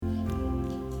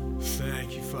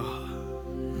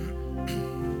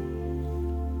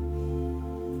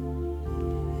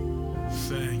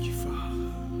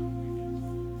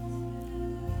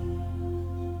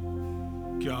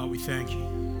thank you.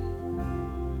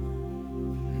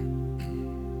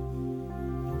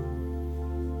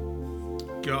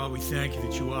 God, we thank you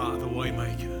that you are the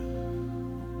Waymaker.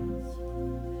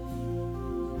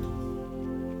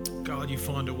 God, you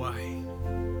find a way.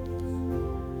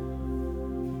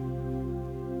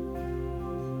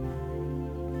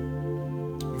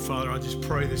 And Father, I just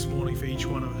pray this morning for each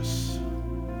one of us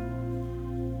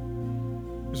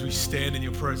as we stand in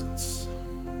your presence.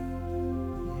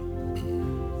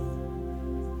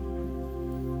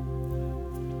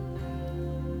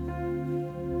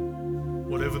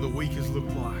 Whatever the week has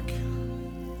looked like,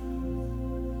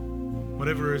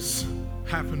 whatever has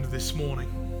happened this morning,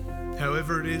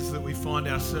 however it is that we find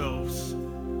ourselves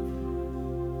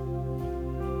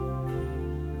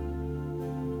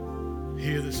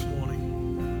here this morning,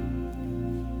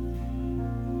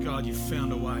 God, you've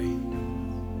found a way,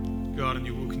 God, and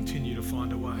you will continue to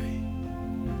find a way.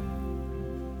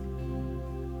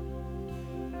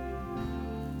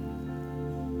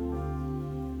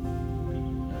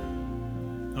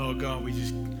 Oh God, we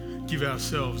just give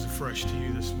ourselves afresh to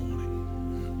you this morning.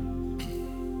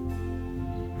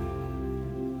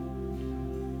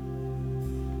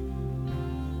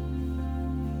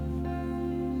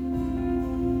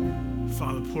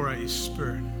 Father, pour out your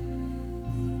Spirit.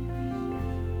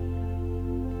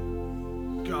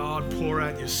 God, pour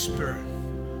out your Spirit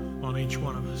on each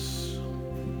one of us.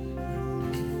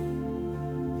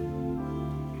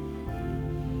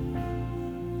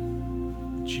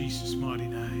 In Jesus' mighty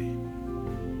name.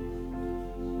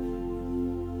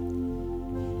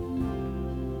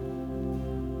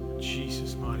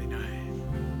 Jesus' mighty name.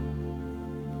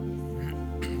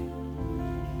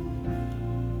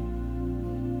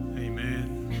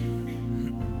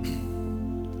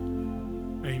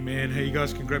 Amen. Hey, you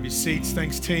guys can grab your seats.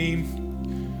 Thanks,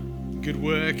 team. Good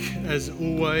work, as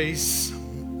always. I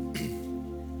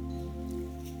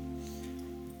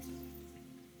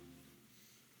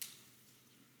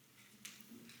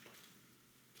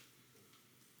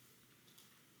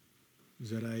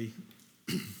was at a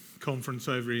conference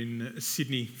over in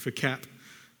Sydney for CAP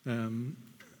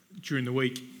during the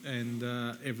week, and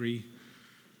every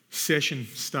session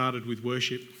started with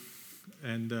worship,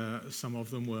 and some of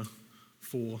them were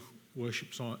 4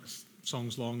 worship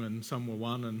songs long, and some were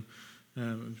 1, and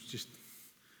it was just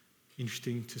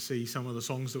interesting to see some of the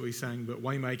songs that we sang. But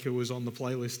Waymaker was on the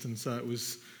playlist, and so it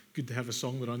was good to have a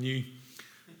song that I knew,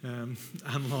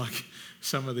 unlike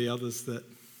some of the others that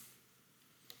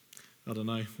I don't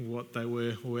know what they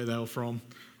were or where they were from.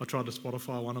 I tried to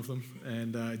Spotify one of them,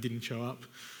 and it didn't show up.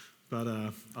 But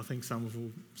I think some of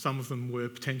them were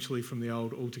potentially from the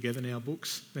old All Together Now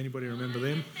books. Anybody remember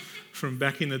them from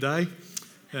back in the day?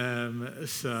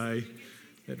 So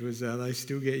it was they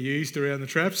still get used around the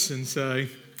traps, and so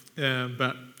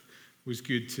but it was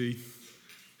good to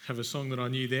have a song that I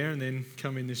knew there, and then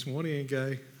come in this morning and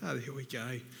go, oh, here we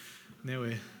go. Now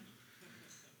we're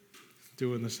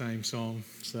doing the same song,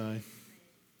 so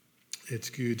it's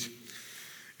good.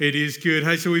 It is good.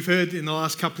 Hey, so we've heard in the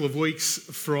last couple of weeks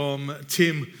from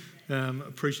Tim,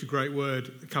 preached a great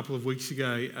word a couple of weeks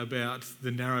ago about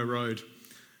the narrow road.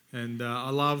 And I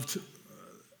loved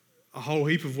a whole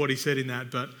heap of what he said in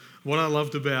that, but what I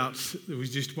loved about, there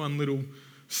was just one little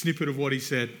snippet of what he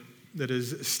said that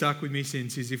has stuck with me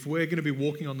since, is if we're going to be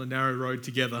walking on the narrow road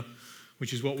together,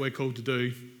 which is what we're called to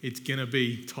do, it's going to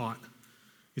be tight.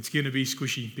 It's going to be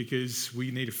squishy because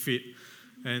we need to fit.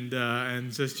 And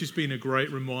so it's just been a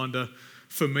great reminder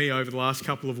for me over the last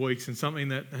couple of weeks, and something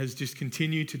that has just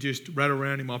continued to just rattle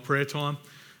around in my prayer time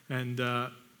and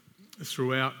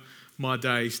throughout my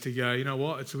days, to go, you know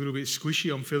what, it's a little bit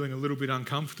squishy. I'm feeling a little bit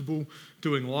uncomfortable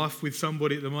doing life with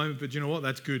somebody at the moment, but you know what,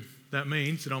 that's good. That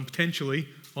means that I'm potentially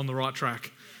on the right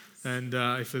track. And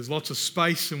if there's lots of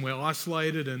space and we're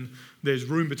isolated and there's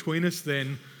room between us,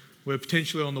 then we're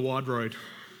potentially on the wide road.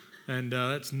 And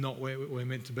that's not where we're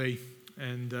meant to be.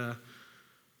 And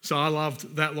so I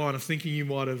loved that line of thinking. You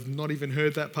might have not even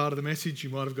heard that part of the message.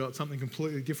 You might have got something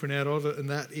completely different out of it. And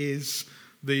that is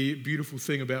the beautiful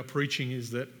thing about preaching, is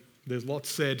that there's lots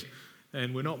said,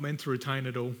 and we're not meant to retain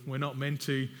it all. We're not meant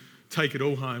to take it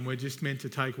all home. We're just meant to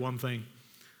take one thing,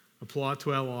 apply it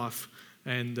to our life,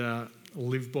 and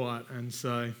live by it. And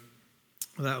so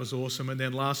that was awesome. And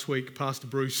then last week, Pastor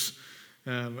Bruce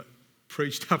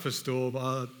preached up a storm.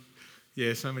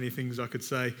 So many things I could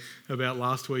say about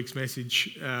last week's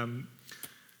message.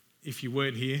 If you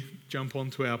weren't here, jump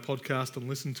onto our podcast and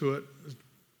listen to it.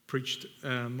 Preached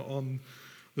on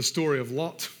the story of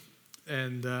Lot,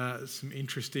 and some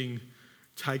interesting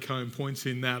take-home points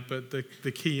in that. But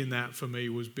the key in that for me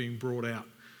was being brought out.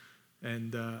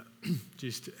 and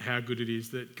just how good it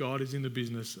is that God is in the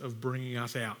business of bringing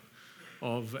us out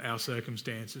of our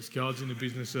circumstances. God's in the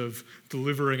business of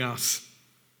delivering us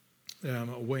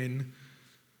when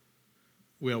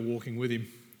we are walking with him.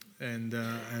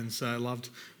 And so I loved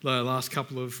the last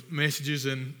couple of messages,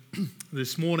 and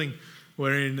this morning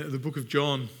we're in the book of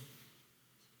John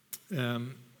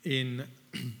in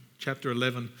chapter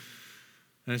 11,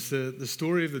 and it's the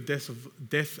story of the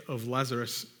death of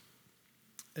Lazarus.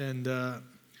 And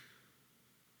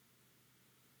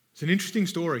it's an interesting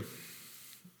story.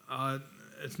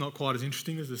 It's not quite as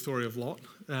interesting as the story of Lot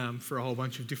for a whole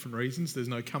bunch of different reasons. There's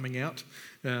no coming out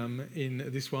in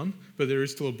this one, but there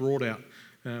is still a brought out,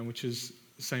 which is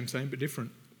same but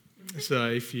different. So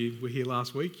if you were here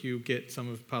last week, you'll get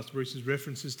some of Pastor Bruce's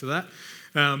references to that.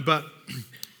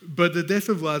 But the death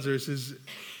of Lazarus is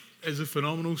a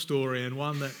phenomenal story, and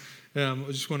one that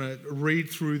I just want to read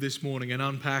through this morning and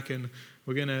unpack, and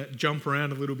we're going to jump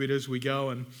around a little bit as we go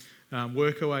and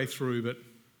work our way through. But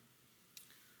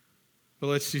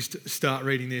let's just start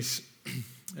reading this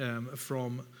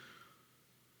from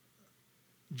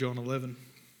John 11,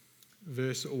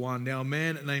 verse 1. Now a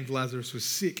man named Lazarus was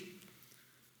sick.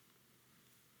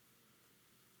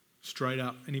 Straight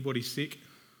up, anybody sick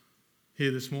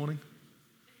here this morning?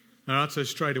 All right, so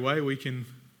straight away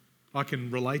I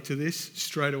can relate to this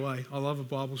straight away. I love a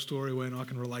Bible story when I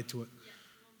can relate to it.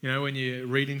 You know, when you're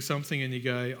reading something and you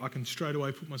go, I can straight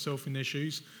away put myself in their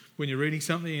shoes. When you're reading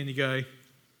something and you go,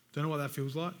 don't know what that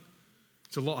feels like.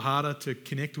 It's a lot harder to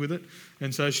connect with it.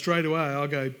 And so straight away I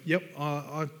go, yep,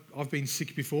 I've been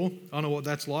sick before. I know what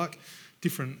that's like.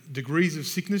 Different degrees of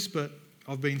sickness, but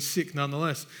I've been sick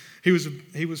nonetheless. He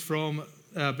was from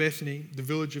Bethany, the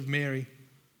village of Mary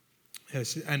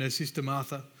and her sister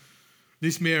Martha.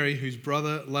 This Mary, whose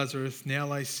brother Lazarus now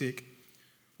lay sick,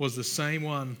 was the same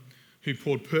one who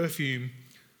poured perfume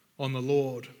on the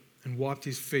Lord and wiped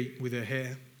his feet with her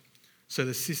hair. So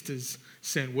the sisters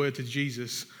sent word to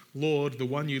Jesus, Lord, the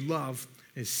one you love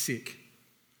is sick.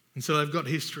 And so they've got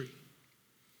history.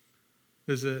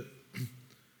 There's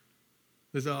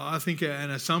I think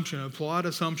an applied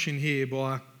assumption here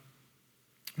by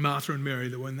Martha and Mary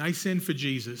that when they send for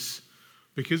Jesus,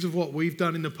 because of what we've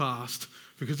done in the past,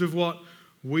 because of what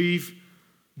we've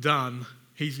done,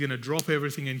 he's going to drop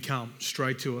everything and come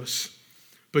straight to us.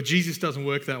 But Jesus doesn't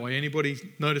work that way. Anybody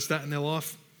notice that in their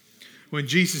life? When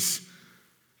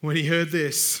he heard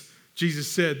this,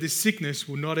 Jesus said, this sickness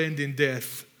will not end in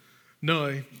death.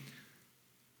 No,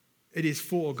 it is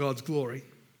for God's glory,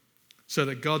 so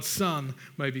that God's Son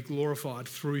may be glorified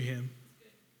through him.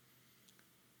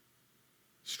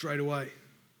 Straight away,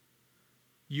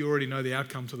 you already know the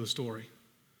outcome to the story.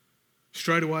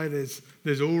 Straight away,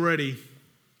 there's already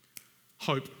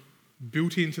hope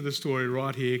built into the story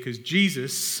right here, because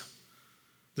Jesus,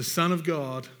 the Son of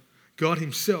God, God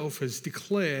himself has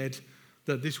declared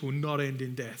that this will not end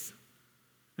in death.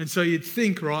 And so you'd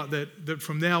think, right, that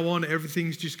from now on,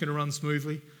 everything's just going to run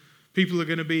smoothly. People are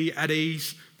going to be at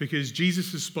ease because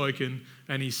Jesus has spoken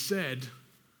and he said,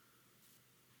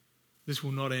 this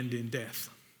will not end in death.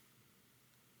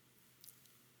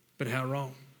 But how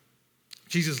wrong?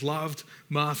 Jesus loved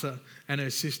Martha and her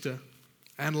sister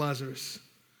and Lazarus.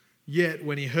 Yet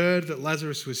when he heard that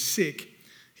Lazarus was sick,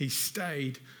 he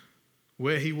stayed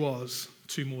where he was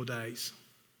 2 more days.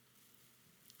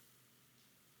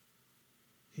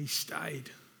 He stayed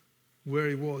where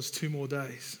he was 2 more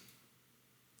days.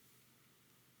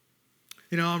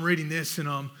 You know, I'm reading this and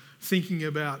I'm thinking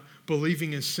about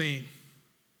believing as seeing.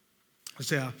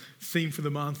 That's our theme for the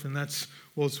month, and that's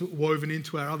what's woven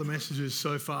into our other messages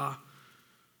so far.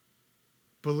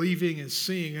 Believing as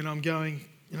seeing, and I'm going,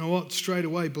 you know what, straight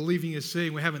away, believing as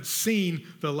seeing. We haven't seen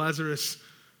that Lazarus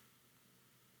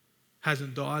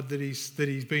hasn't died, that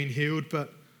he's been healed, but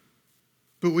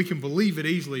we can believe it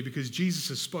easily because Jesus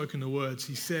has spoken the words.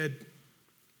 He said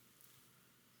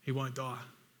he won't die.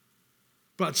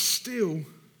 But still,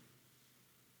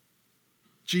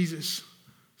 Jesus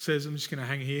says, I'm just going to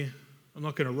hang here. I'm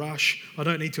not going to rush. I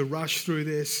don't need to rush through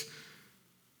this.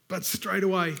 But straight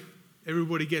away,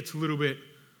 everybody gets a little bit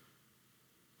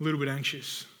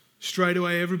anxious. Straight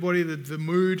away, everybody, the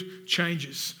mood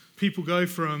changes. People go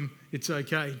from, it's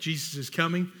okay, Jesus is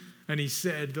coming, and he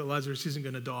said that Lazarus isn't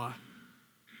going to die.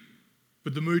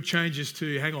 But the mood changes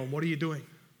to, hang on, what are you doing?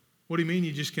 What do you mean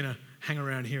you're just going to hang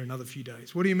around here another few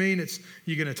days? What do you mean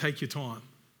you're going to take your time?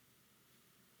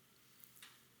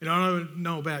 And I don't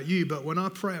know about you, but when I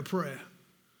pray a prayer,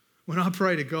 when I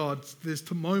pray to God, there's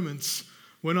moments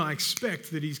when I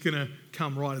expect that he's going to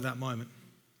come right at that moment.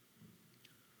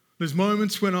 There's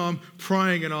moments when I'm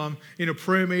praying and I'm in a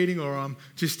prayer meeting or I'm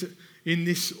just in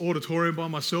this auditorium by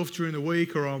myself during the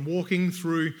week, or I'm walking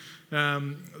through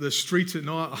the streets at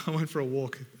night. I went for a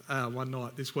walk one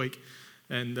night this week,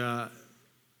 and I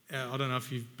don't know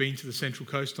if you've been to the Central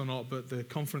Coast or not, but the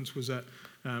conference was at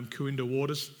Cooinda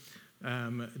Waters,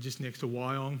 just next to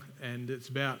Wyong, and it's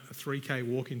about a 3K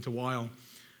walk into Wyong.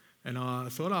 And I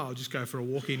thought, I'll just go for a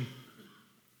walk in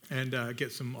and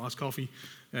get some iced coffee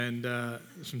and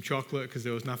some chocolate, because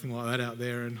there was nothing like that out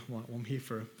there. And I'm like, well, I'm here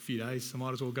for a few days, so I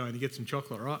might as well go in and get some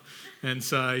chocolate, right? And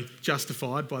so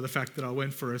justified by the fact that I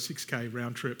went for a 6K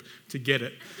round trip to get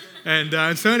it.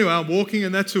 And so anyway, I'm walking,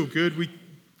 and that's all good. We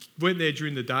went there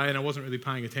during the day, and I wasn't really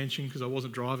paying attention because I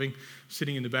wasn't driving,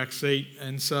 sitting in the back seat.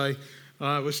 And so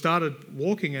we started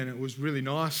walking, and it was really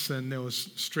nice, and there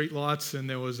was street lights, and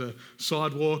there was a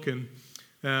sidewalk, and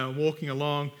walking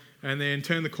along, and then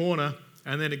turn the corner,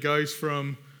 and then it goes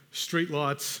from street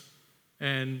lights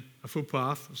and a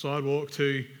footpath, a sidewalk,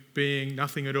 to being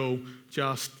nothing at all,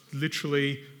 just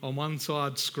literally on one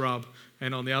side scrub,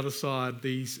 and on the other side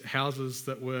these houses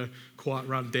that were quite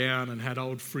run down and had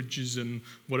old fridges and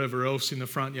whatever else in the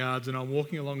front yards. And I'm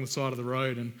walking along the side of the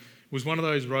road, and it was one of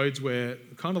those roads where,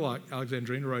 kind of like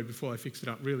Alexandrina Road before they fixed it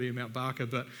up really in Mount Barker,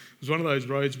 but it was one of those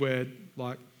roads where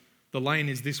like the lane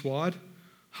is this wide,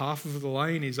 half of the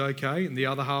lane is okay, and the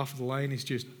other half of the lane is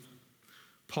just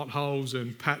potholes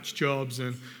and patch jobs.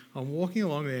 And I'm walking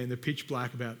along there in the pitch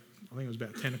black I think it was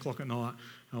about 10 o'clock at night,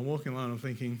 and I'm walking along and I'm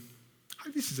thinking,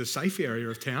 oh, this is a safe area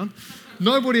of town.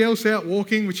 Nobody else out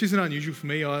walking, which isn't unusual for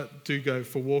me. I do go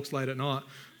for walks late at night.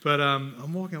 But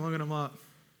I'm walking along and I'm like,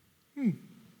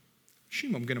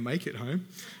 assume I'm going to make it home.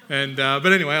 And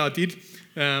but anyway, I did.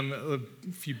 A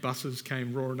few buses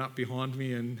came roaring up behind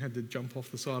me and had to jump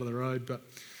off the side of the road. But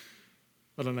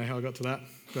I don't know how I got to that.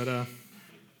 But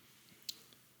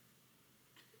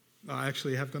I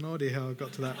actually have got no idea how I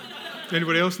got to that.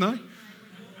 Anybody else know?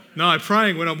 No,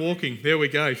 praying when I'm walking. There we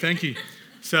go. Thank you.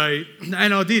 So,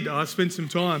 and I did. I spent some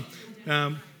time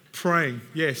praying,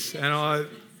 yes. And I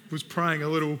was praying a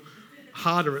little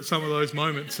harder at some of those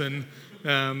moments. And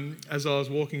as I was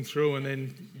walking through, and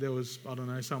then there was, I don't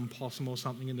know, some possum or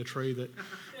something in the tree that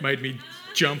made me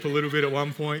jump a little bit at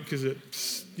one point, because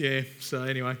so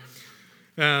anyway.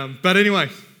 But anyway,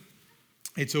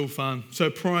 it's all fun. So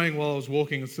praying while I was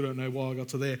walking, I still don't know why I got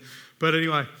to there. But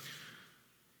anyway,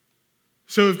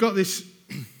 so we've got this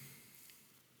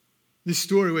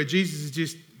story where Jesus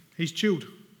is he's chilled,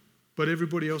 but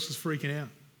everybody else is freaking out.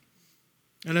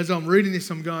 And as I'm reading this,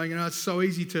 I'm going, it's so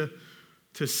easy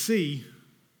to see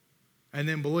and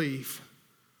then believe,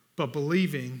 but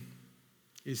believing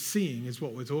is seeing, is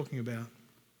what we're talking about.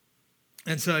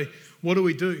 And so what do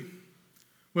we do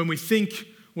when we think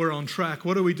we're on track?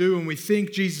 What do we do when we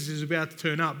think Jesus is about to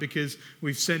turn up because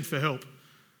we've sent for help?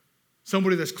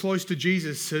 Somebody that's close to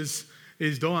Jesus is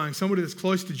dying. Somebody that's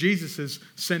close to Jesus has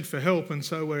sent for help, and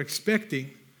so we're expecting,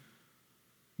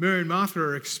 Mary and Martha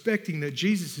are expecting that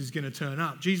Jesus is going to turn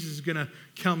up. Jesus is going to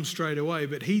come straight away,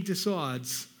 but he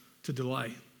decides to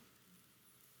delay.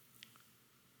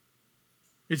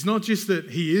 It's not just that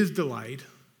he is delayed.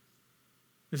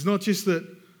 It's not just that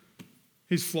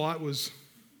his flight was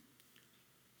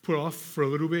put off for a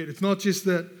little bit. It's not just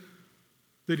that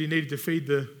he needed to feed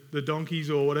the donkeys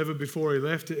or whatever before he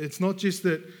left. It's not just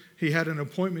that he had an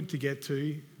appointment to get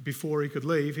to before he could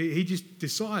leave. He just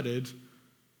decided,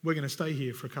 we're going to stay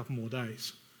here for a couple more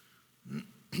days.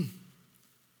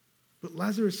 But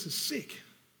Lazarus is sick.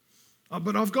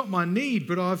 But I've got my need,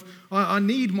 but I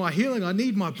need my healing. I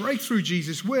need my breakthrough,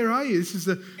 Jesus. Where are you? This is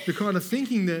the kind of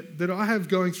thinking that I have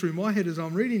going through my head as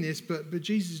I'm reading this, but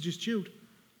Jesus just chilled.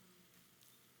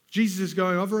 Jesus is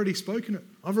going, I've already spoken it.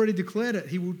 I've already declared it.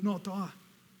 He will not die.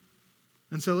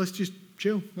 And so let's just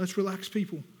chill. Let's relax,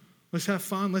 people. Let's have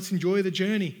fun. Let's enjoy the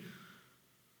journey.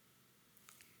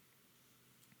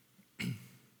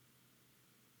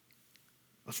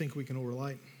 I think we can all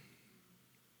relate.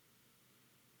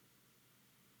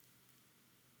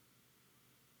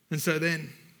 And so then,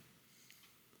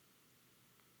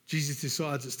 Jesus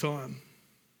decides it's time.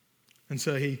 And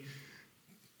so he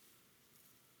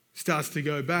starts to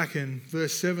go back. In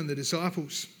verse 7, the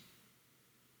disciples,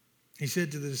 he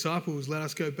said to the disciples, let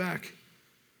us go back.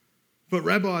 But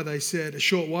Rabbi, they said, a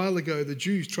short while ago the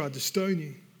Jews tried to stone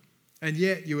you, and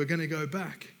yet you are going to go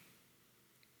back.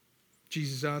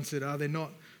 Jesus answered, are there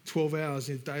not 12 hours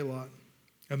in daylight?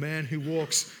 A man who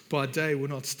walks by day will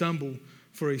not stumble,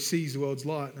 for he sees the world's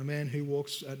light. A man who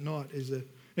walks at night is a...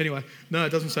 Anyway, no, it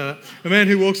doesn't say that. A man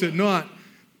who walks at night,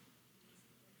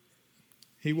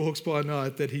 he walks by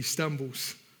night that he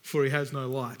stumbles, for he has no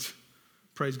light.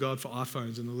 Praise God for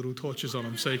iPhones and the little torches on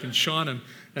them so you can shine them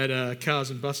at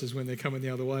cars and buses when they're coming the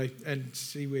other way and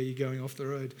see where you're going off the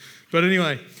road. But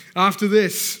anyway, after he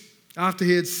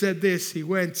had said this, he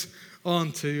went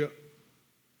on to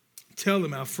tell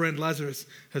them, our friend Lazarus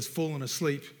has fallen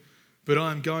asleep, but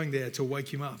I am going there to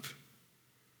wake him up.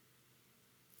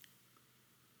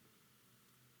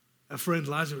 Our friend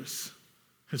Lazarus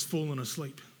has fallen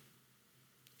asleep.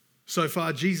 So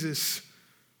far, Jesus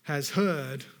has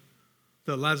heard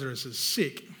that Lazarus is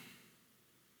sick.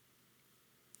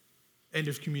 End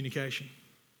of communication.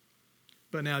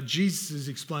 But now Jesus is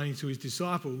explaining to his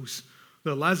disciples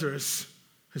that Lazarus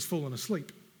has fallen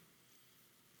asleep.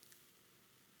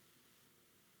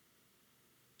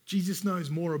 Jesus knows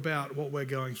more about what we're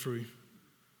going through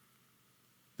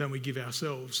than we give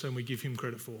ourselves and we give him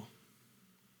credit for.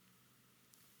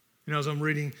 You know, as I'm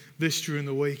reading this during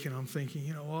the week and I'm thinking,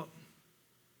 you know what?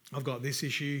 I've got this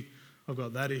issue. I've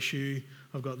got that issue.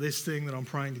 I've got this thing that I'm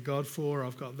praying to God for.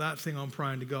 I've got that thing I'm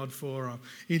praying to God for. I'm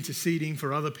interceding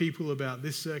for other people about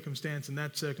this circumstance and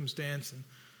that circumstance. And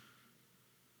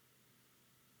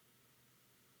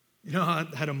you know, I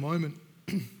had a moment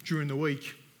during the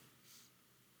week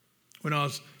when I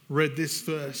read this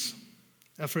verse.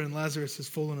 Our friend Lazarus has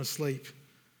fallen asleep,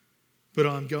 but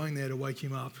I'm going there to wake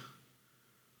him up.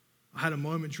 I had a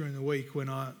moment during the week when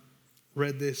I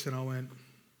read this and I went,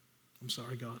 I'm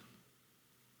sorry, God.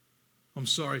 I'm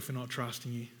sorry for not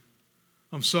trusting you.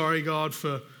 I'm sorry, God,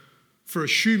 for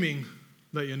assuming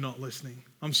that you're not listening.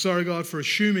 I'm sorry, God, for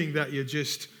assuming that you're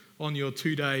just on your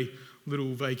 2-day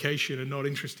little vacation and not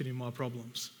interested in my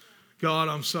problems. God,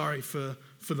 I'm sorry for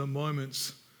the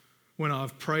moments when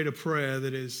I've prayed a prayer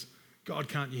that is, God,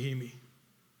 can't you hear me?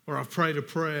 Or I've prayed a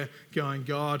prayer going,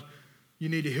 God, you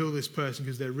need to heal this person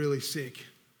because they're really sick.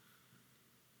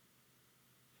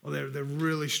 Or they're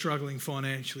really struggling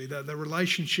financially. The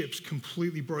relationship's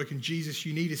completely broken. Jesus,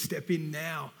 you need to step in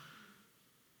now.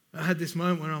 I had this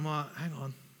moment where I'm like, hang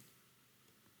on.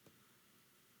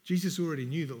 Jesus already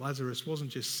knew that Lazarus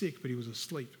wasn't just sick, but he was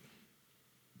asleep.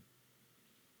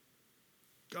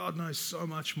 God knows so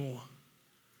much more.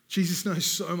 Jesus knows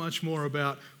so much more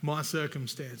about my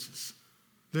circumstances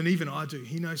than even I do.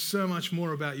 He knows so much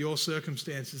more about your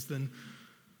circumstances than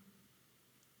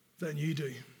you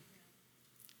do.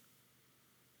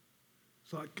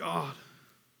 It's like, God,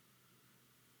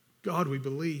 we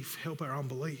believe, help our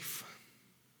unbelief.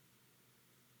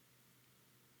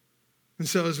 And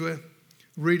so as we're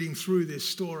reading through this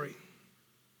story,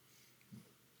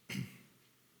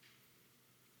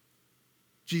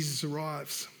 Jesus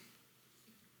arrives.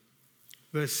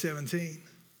 Verse 17.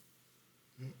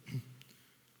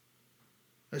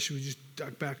 Actually, we just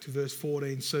duck back to verse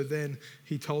 14. So then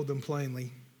he told them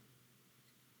plainly,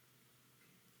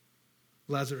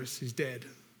 Lazarus is dead.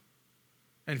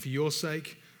 And for your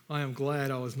sake, I am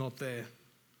glad I was not there,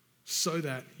 so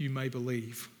that you may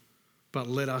believe. But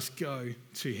let us go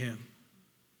to him.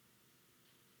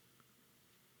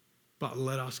 But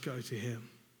let us go to him.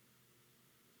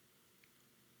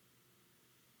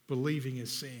 Believing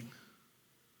is seeing.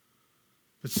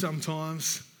 But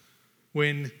sometimes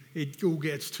when it all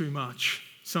gets too much,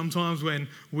 sometimes when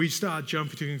we start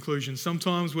jumping to conclusions,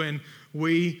 sometimes when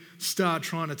we start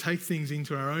trying to take things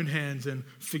into our own hands and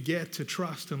forget to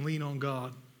trust and lean on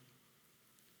God,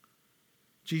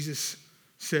 Jesus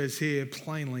says here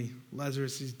plainly,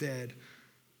 Lazarus is dead.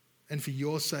 And for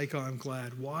your sake, I am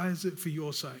glad. Why is it for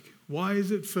your sake? Why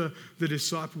is it for the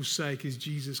disciples' sake is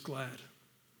Jesus glad?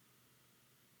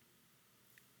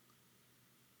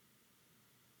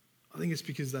 I think it's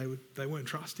because they weren't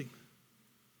trusting.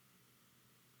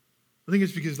 I think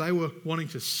it's because they were wanting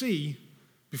to see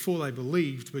before they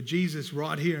believed. But Jesus,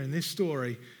 right here in this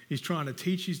story, is trying to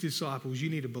teach his disciples, you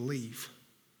need to believe,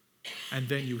 and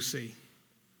then you'll see.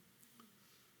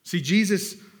 See,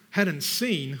 Jesus hadn't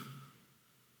seen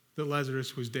that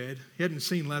Lazarus was dead. He hadn't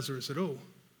seen Lazarus at all.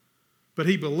 But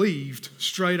he believed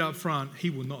straight up front he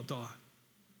will not die.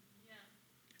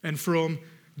 Yeah. And from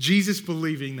Jesus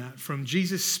believing that, from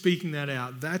Jesus speaking that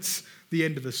out, that's the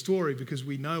end of the story, because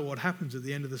we know what happens at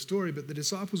the end of the story. But the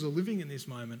disciples are living in this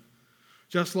moment.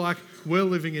 Just like we're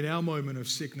living in our moment of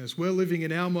sickness, we're living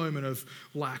in our moment of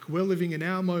lack, we're living in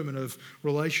our moment of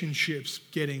relationships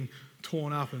getting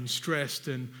torn up and stressed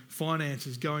and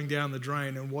finances going down the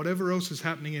drain and whatever else is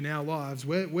happening in our lives,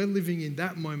 we're living in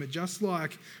that moment just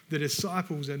like the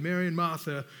disciples and Mary and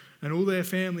Martha and all their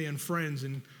family and friends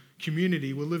and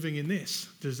community were living in this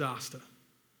disaster.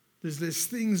 There's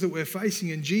things that we're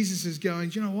facing, and Jesus is going,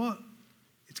 do you know what?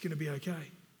 It's going to be okay.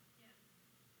 Yeah.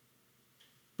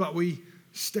 But we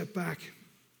step back.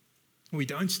 We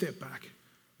don't step back.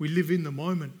 we live in the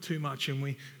moment too much, and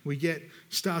we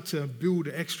start to build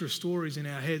extra stories in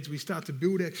our heads. We start to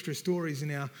build extra stories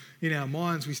in our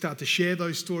minds. We start to share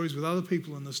those stories with other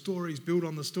people, and the stories build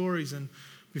on the stories, and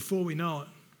before we know it,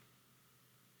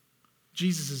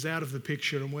 Jesus is out of the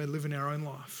picture and we're living our own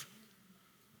life.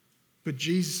 But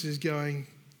Jesus is going,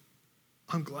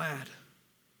 I'm glad.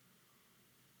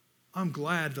 I'm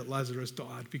glad that Lazarus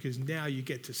died, because now you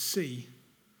get to see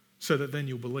so that then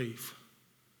you'll believe.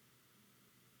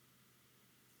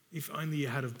 If only you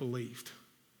had have believed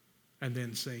and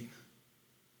then seen.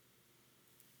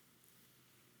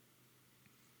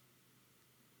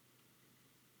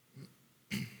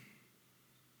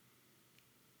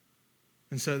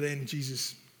 And so then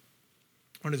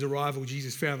on his arrival,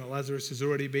 Jesus found that Lazarus has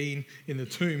already been in the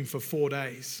tomb for 4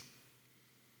 days.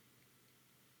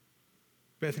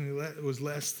 Bethany was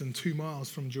less than 2 miles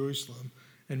from Jerusalem,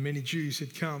 and many Jews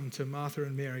had come to Martha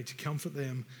and Mary to comfort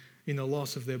them in the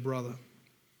loss of their brother.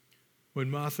 When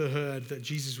Martha heard that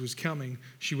Jesus was coming,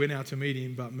 she went out to meet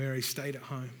him, but Mary stayed at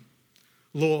home.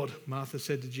 Lord, Martha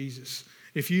said to Jesus,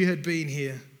 if you had been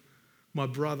here, my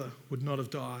brother would not have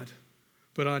died.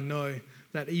 But I know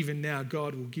that even now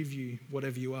God will give you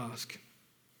whatever you ask.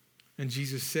 And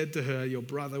Jesus said to her, your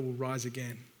brother will rise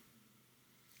again.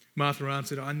 Martha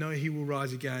answered, I know he will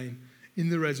rise again in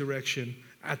the resurrection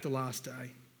at the last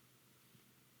day.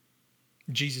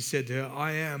 Jesus said to her,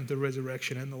 I am the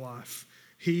resurrection and the life.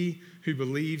 He who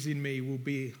believes in me will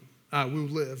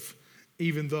live,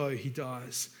 even though he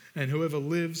dies. And whoever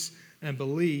lives and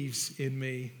believes in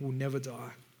me will never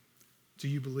die. Do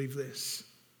you believe this?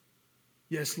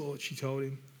 Yes, Lord, she told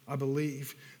him. I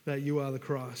believe that you are the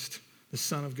Christ, the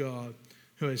Son of God,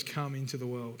 who has come into the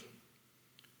world.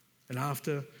 And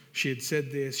after she had said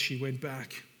this, she went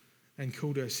back and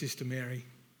called her sister Mary.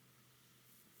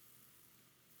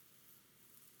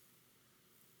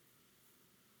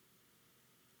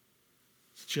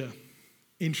 Such an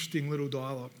interesting little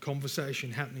dialogue,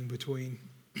 conversation happening between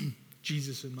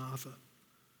Jesus and Martha.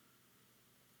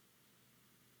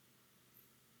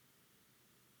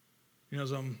 You know,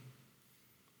 as I'm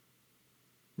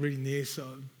reading this,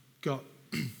 I've got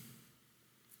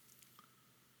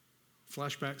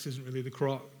flashbacks isn't really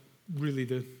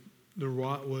the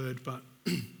right word, but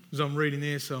as I'm reading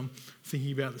this, I'm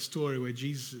thinking about the story where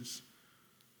Jesus is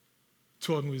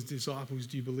talking with his disciples,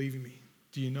 do you believe in me?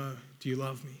 Do you know? Do you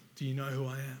love me? Do you know who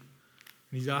I am?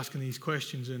 And he's asking these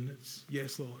questions, and it's,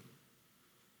 yes, Lord.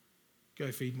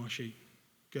 Go feed my sheep.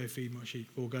 Go feed my sheep.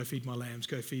 Or go feed my lambs.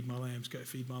 Go feed my lambs. Go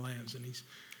feed my lambs. And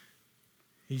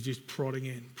he's just probing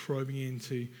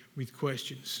into with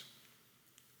questions.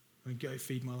 And go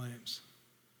feed my lambs.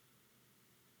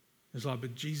 It's like,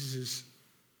 but Jesus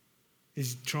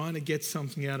is trying to get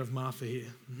something out of Martha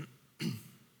here.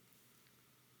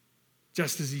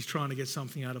 Just as he's trying to get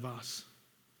something out of us.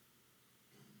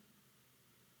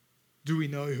 Do we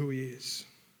know who he is?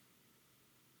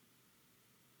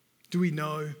 Do we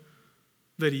know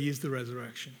that he is the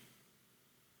resurrection?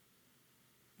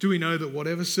 Do we know that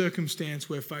whatever circumstance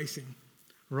we're facing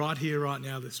right here, right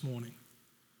now, this morning,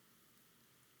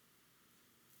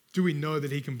 do we know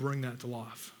that he can bring that to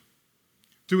life?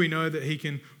 Do we know that he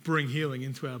can bring healing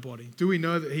into our body? Do we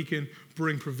know that he can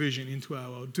bring provision into our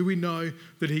world? Do we know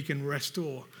that he can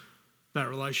restore that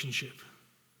relationship?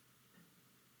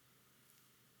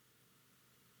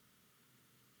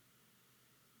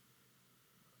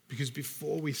 Because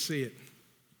before we see it,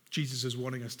 Jesus is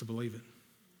wanting us to believe it.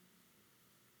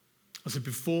 I said,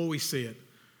 before we see it,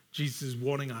 Jesus is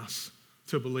wanting us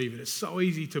to believe it. It's so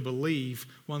easy to believe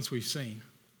once we've seen.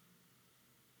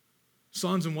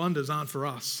 Signs and wonders aren't for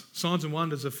us. Signs and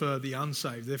wonders are for the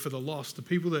unsaved. They're for the lost, the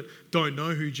people that don't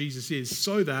know who Jesus is,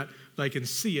 so that they can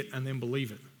see it and then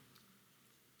believe it.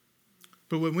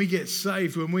 But when we get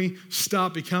saved, when we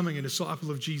start becoming a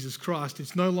disciple of Jesus Christ,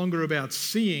 it's no longer about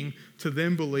seeing to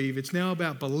then believe. It's now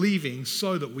about believing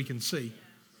so that we can see.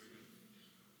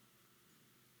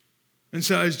 And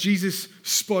so as Jesus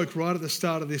spoke right at the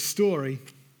start of this story,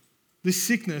 this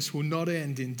sickness will not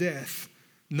end in death.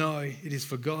 No, it is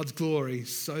for God's glory,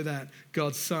 so that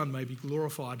God's Son may be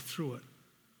glorified through it.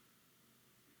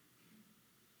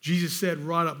 Jesus said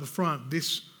right up the front,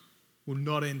 this will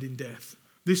not end in death.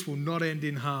 This will not end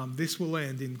in harm. This will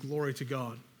end in glory to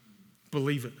God.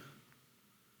 Believe it.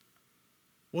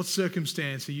 What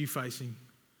circumstance are you facing?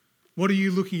 What are you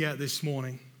looking at this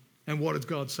morning? And what is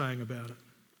God saying about it?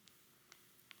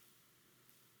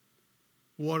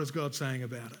 What is God saying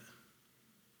about it?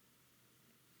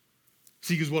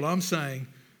 See, because what I'm saying,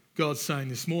 God's saying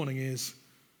this morning is,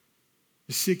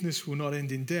 the sickness will not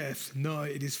end in death. No,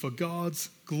 it is for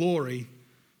God's glory,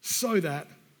 so that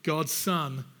God's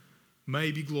Son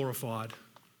may be glorified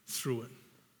through it.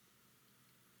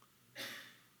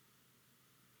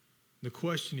 The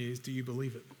question is, do you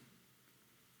believe it?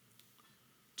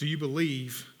 Do you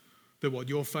believe that what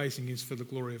you're facing is for the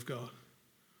glory of God?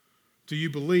 Do you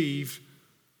believe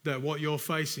that what you're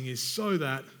facing is so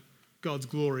that God's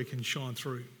glory can shine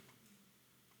through?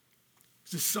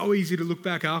 It's just so easy to look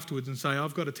back afterwards and say,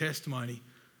 I've got a testimony.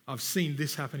 I've seen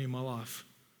this happen in my life.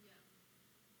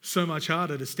 So much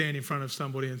harder to stand in front of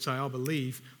somebody and say, I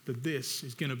believe that this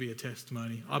is going to be a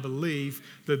testimony. I believe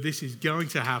that this is going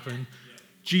to happen.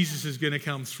 Jesus is going to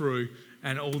come through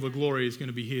and all the glory is going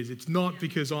to be his. It's not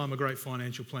because I'm a great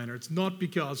financial planner. It's not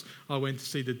because I went to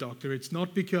see the doctor. It's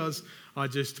not because I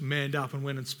just manned up and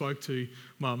went and spoke to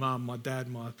my mum, my dad,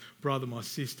 my brother, my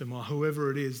sister, whoever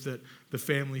it is that the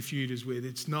family feud is with.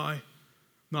 It's no,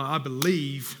 I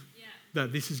believe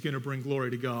that this is going to bring glory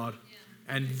to God.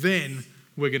 And then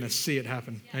we're going to see it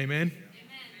happen. Amen?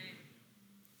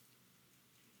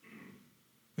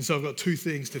 And so I've got two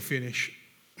things to finish.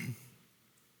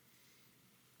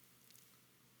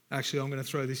 Actually, I'm going to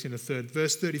throw this in a third.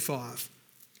 Verse 35.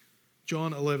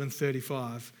 John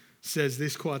 11:35 says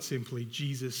this quite simply: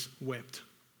 Jesus wept.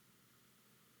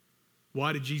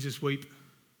 Why did Jesus weep?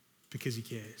 Because he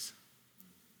cares.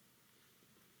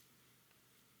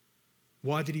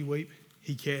 Why did he weep?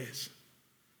 He cares.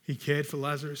 He cared for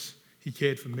Lazarus. He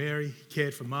cared for Mary. He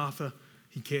cared for Martha.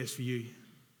 He cares for you.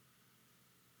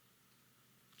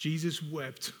 Jesus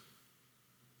wept.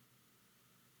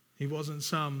 He wasn't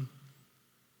some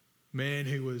man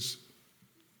who was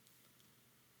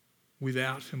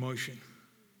without emotion.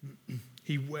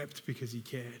 He wept because he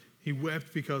cared. He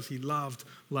wept because he loved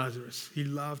Lazarus. He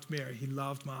loved Mary. He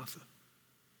loved Martha.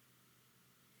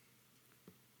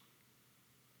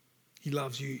 He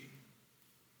loves you.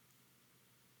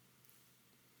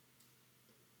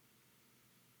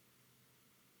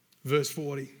 Verse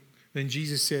 40, then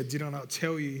Jesus said, did I not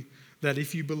tell you that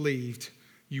if you believed,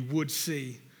 you would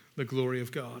see the glory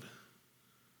of God?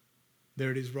 There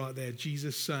it is right there.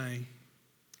 Jesus saying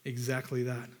exactly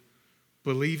that.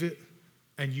 Believe it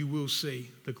and you will see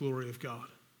the glory of God.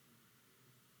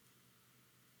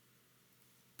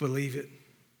 Believe it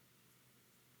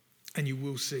and you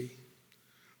will see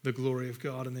the glory of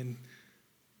God. And then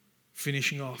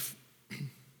finishing off,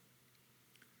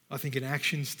 I think an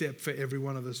action step for every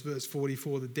one of us. Verse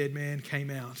 44, the dead man came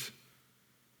out,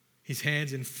 his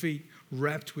hands and feet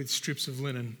wrapped with strips of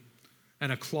linen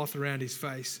and a cloth around his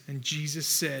face. And Jesus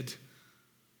said,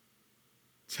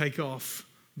 take off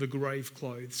the grave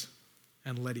clothes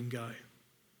and let him go.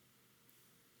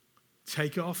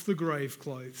 Take off the grave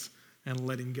clothes and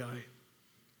let him go.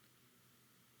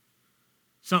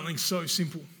 Something so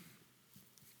simple.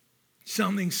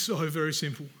 Something so very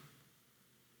simple.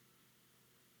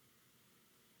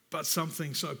 But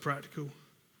something so practical.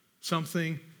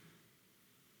 Something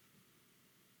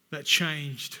that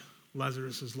changed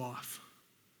Lazarus' life.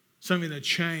 Something that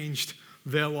changed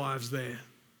their lives there.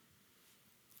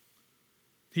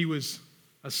 He was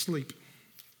asleep.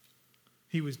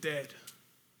 He was dead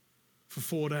for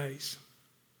 4 days.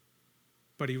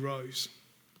 But he rose.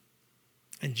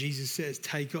 And Jesus says,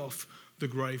 take off the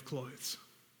grave clothes.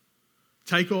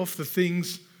 Take off the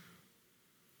things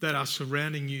that are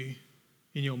surrounding you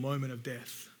in your moment of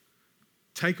death.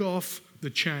 Take off the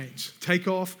chains. Take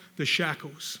off the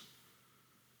shackles.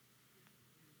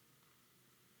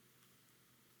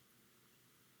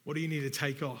 What do you need to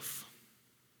take off?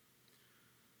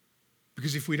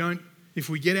 Because if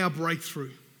we get our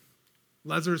breakthrough,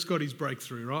 Lazarus got his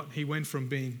breakthrough, right? He went from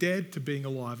being dead to being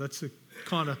alive. That's a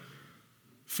kind of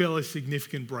fairly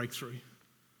significant breakthrough.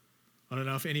 I don't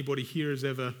know if anybody here has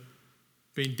ever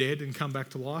been dead and come back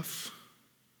to life.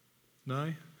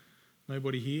 No?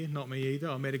 Nobody here? Not me either.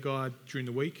 I met a guy during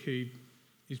the week who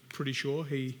is pretty sure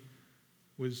he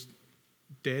was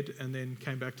dead and then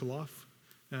came back to life.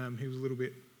 He was a little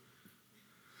bit...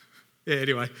 Yeah,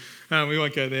 anyway, we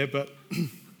won't go there, but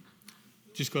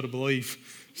just got to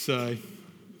believe. So,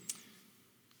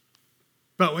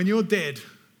 but when you're dead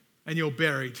and you're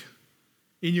buried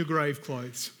in your grave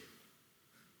clothes,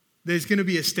 there's going to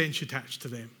be a stench attached to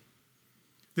them.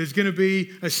 There's going to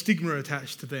be a stigma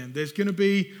attached to them. There's going to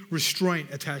be restraint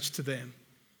attached to them.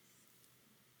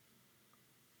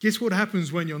 Guess what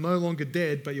happens when you're no longer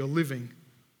dead, but you're living?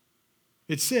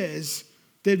 It says,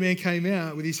 dead man came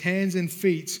out with his hands and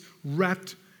feet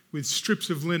wrapped with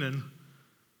strips of linen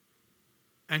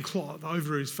and cloth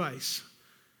over his face.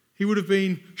 He would have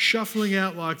been shuffling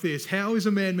out like this. How is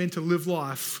a man meant to live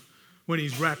life when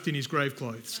he's wrapped in his grave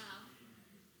clothes?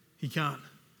 He can't.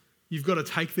 You've got to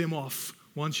take them off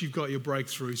once you've got your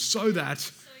breakthrough so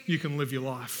that you can live your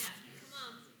life.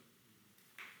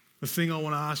 The thing I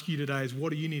want to ask you today is,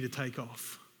 what do you need to take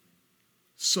off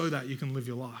so that you can live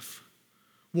your life?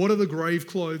 What are the grave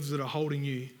clothes that are holding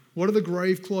you? What are the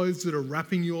grave clothes that are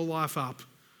wrapping your life up,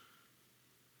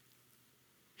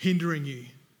 hindering you,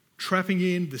 trapping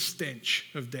in the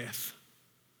stench of death,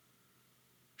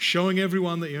 showing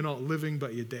everyone that you're not living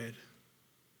but you're dead?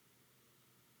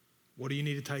 What do you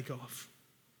need to take off?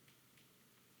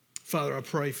 Father, I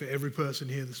pray for every person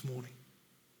here this morning.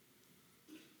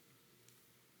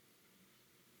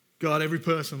 God, every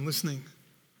person listening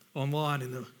online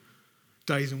in the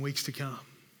days and weeks to come.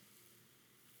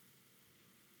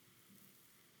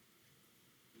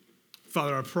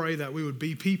 Father, I pray that we would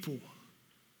be people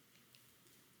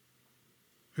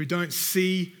who don't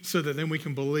see so that then we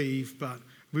can believe, but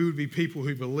we would be people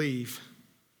who believe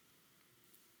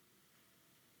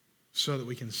so that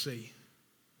we can see.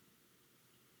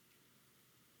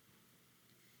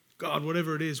 God,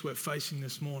 whatever it is we're facing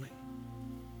this morning,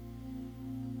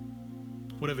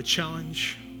 whatever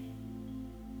challenge,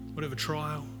 whatever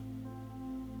trial,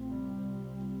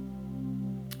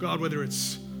 God, whether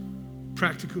it's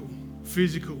practical,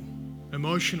 physical,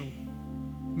 emotional,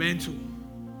 mental,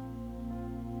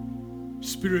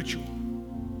 spiritual,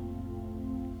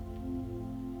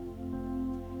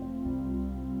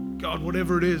 God,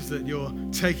 whatever it is that you're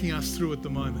taking us through at the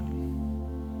moment,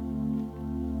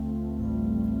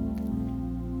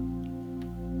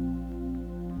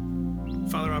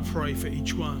 Father, I pray for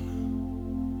each one,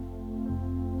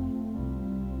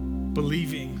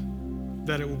 believing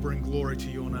that it will bring glory to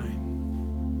your name.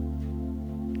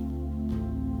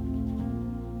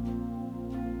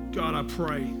 God, I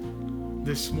pray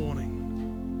this morning,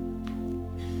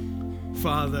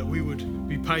 Father, that we would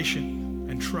be patient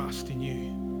and trust in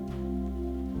you.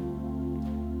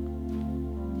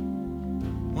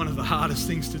 One of the hardest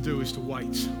things to do is to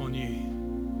wait on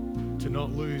you, to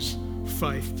not lose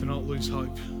faith, to not lose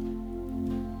hope.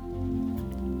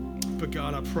 But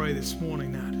God, I pray this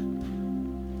morning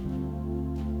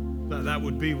that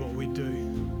would be what we do.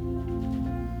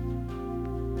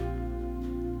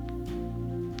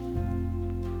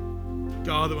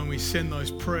 God, that when we send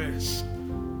those prayers,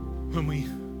 when we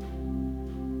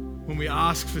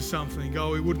ask for something,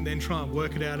 God, we wouldn't then try and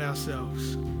work it out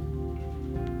ourselves,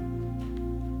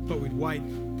 but we'd wait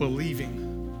believing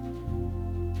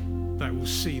that we'll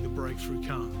see the breakthrough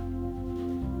come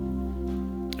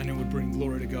and it would bring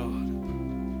glory to God.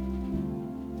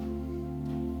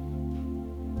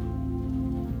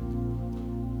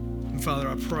 And Father,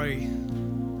 I pray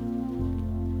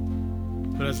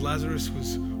that as Lazarus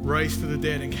was raised to the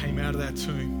dead and came out of that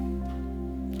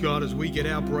tomb, God, as we get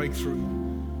our breakthrough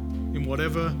in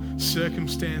whatever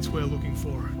circumstance we're looking for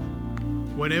it,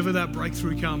 whenever that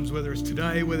breakthrough comes, whether it's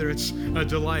today, whether it's a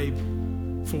delay,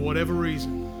 for whatever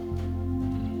reason,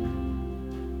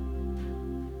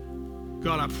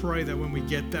 God, I pray that when we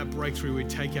get that breakthrough, we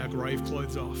take our grave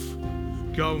clothes off.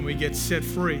 God, when we get set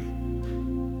free,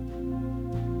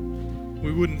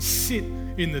 we wouldn't sit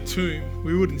in the tomb.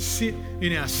 We wouldn't sit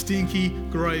in our stinky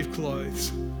grave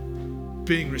clothes,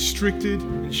 being restricted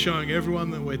and showing everyone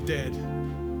that we're dead.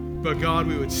 But God,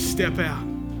 we would step out.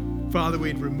 Father,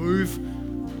 we'd remove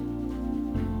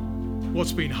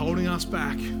what's been holding us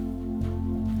back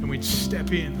and we'd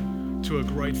step in to a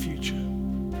great future.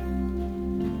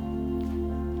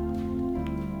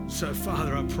 So,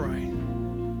 Father, I pray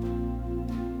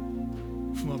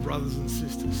for my brothers and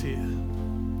sisters here,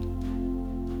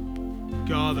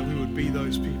 God, that we would be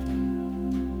those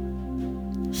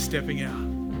people stepping out,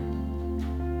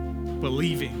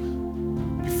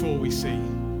 believing before we see,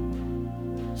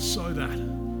 so that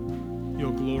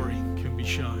your glory can be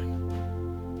shown.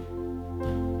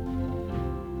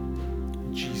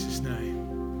 In Jesus' name.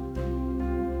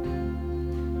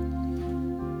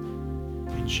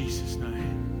 In Jesus' name.